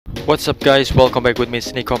What's up guys, welcome back with me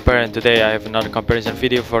Sneak Compare, and today I have another comparison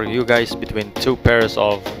video for you guys between two pairs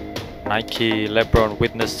of Nike Lebron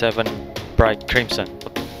Witness 7 Bright Crimson.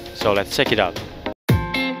 So let's check it out.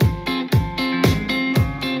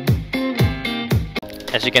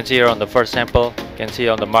 As you can see here on the first sample, you can see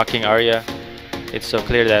on the marking area, it's so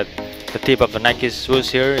clear that the tip of the Nike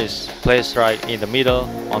shoes here is placed right in the middle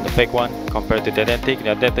on the fake one compared to the authentic.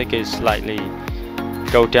 The authentic is slightly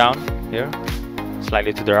go down here,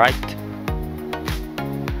 slightly to the right.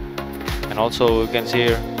 And also you can see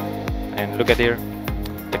here, and look at here,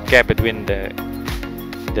 the gap between the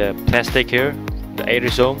plastic here, the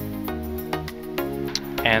aerosol,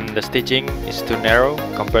 and the stitching is too narrow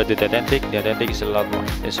compared to the authentic. The authentic is a lot more,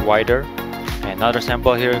 is wider. And another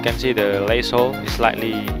sample here, you can see the lace hole is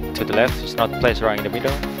slightly to the left, it's not placed right in the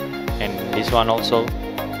middle. And this one also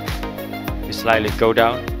is slightly go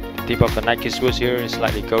down. The tip of the Nike shoes here is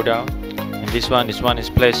slightly go down. And this one is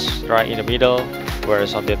placed right in the middle,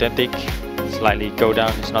 whereas on the authentic slightly go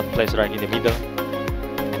down, it's not placed right in the middle.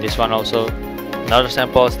 And this one also, another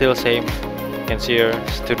sample, still same. You can see here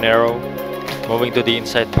it's too narrow. Moving to the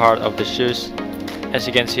inside part of the shoes, as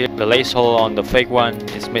you can see, the lace hole on the fake one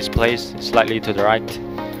is misplaced, it's slightly to the right.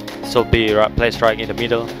 It should be placed right in the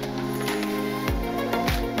middle.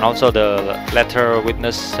 And also the letter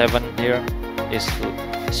Witness 7 here is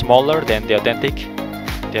smaller than the authentic.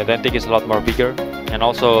 The authentic is a lot more bigger, and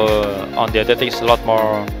also on the authentic is a lot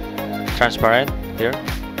more transparent here.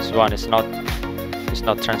 This one is not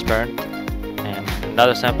transparent. And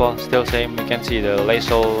another sample, still same. You can see the lace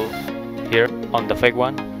hole here on the fake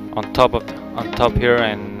one, on top here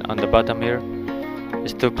and on the bottom here.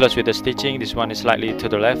 It's too close with the stitching. This one is slightly to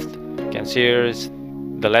the left. You can see here is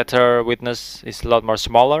the letter Witness is a lot more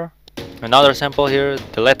smaller. Another sample here,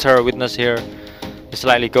 the letter Witness here is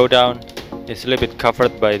slightly go down. It's a little bit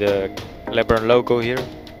covered by the Lebron logo here,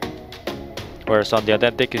 whereas on the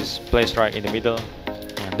authentic is placed right in the middle.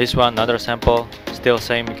 And this one, another sample, still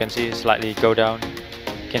same. You can see slightly go down.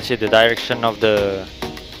 You can see the direction of the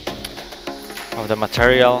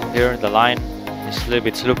material here. The line is a little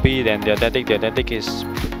bit sloopy than the authentic. The authentic is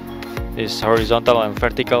horizontal and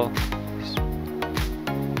vertical.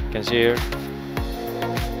 You can see here.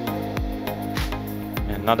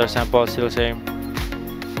 And another sample, still same.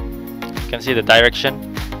 You can see the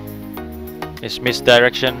direction is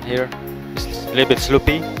misdirection here. It's a little bit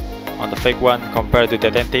sloopy on the fake one compared to the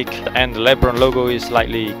authentic, and the Lebron logo is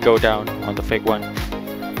slightly go down on the fake one.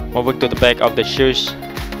 Moving to the back of the shoes,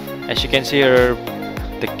 as you can see here,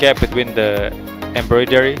 the gap between the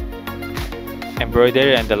embroidery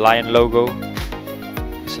and the lion logo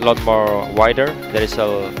is a lot more wider. There is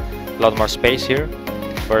a lot more space here,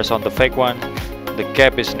 whereas on the fake one the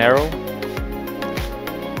gap is narrow.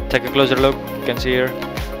 Take a closer look. You can see here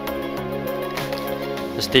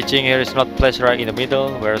the stitching here is not placed right in the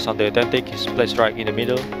middle, whereas on the authentic is placed right in the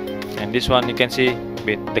middle. And this one, you can see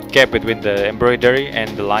the gap between the embroidery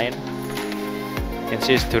and the lion. You can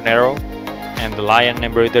see it's too narrow, and the lion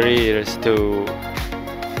embroidery is too.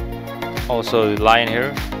 Also, the lion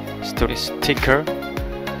here is thicker.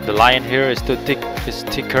 The lion here is too thick. Is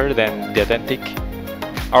thicker than the authentic.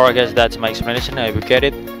 Alright guys, that's my explanation. I hope you get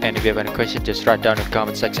it. And if you have any questions, just write down in the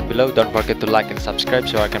comment section below. Don't forget to like and subscribe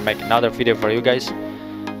so I can make another video for you guys.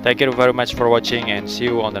 Thank you very much for watching, and see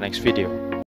you on the next video.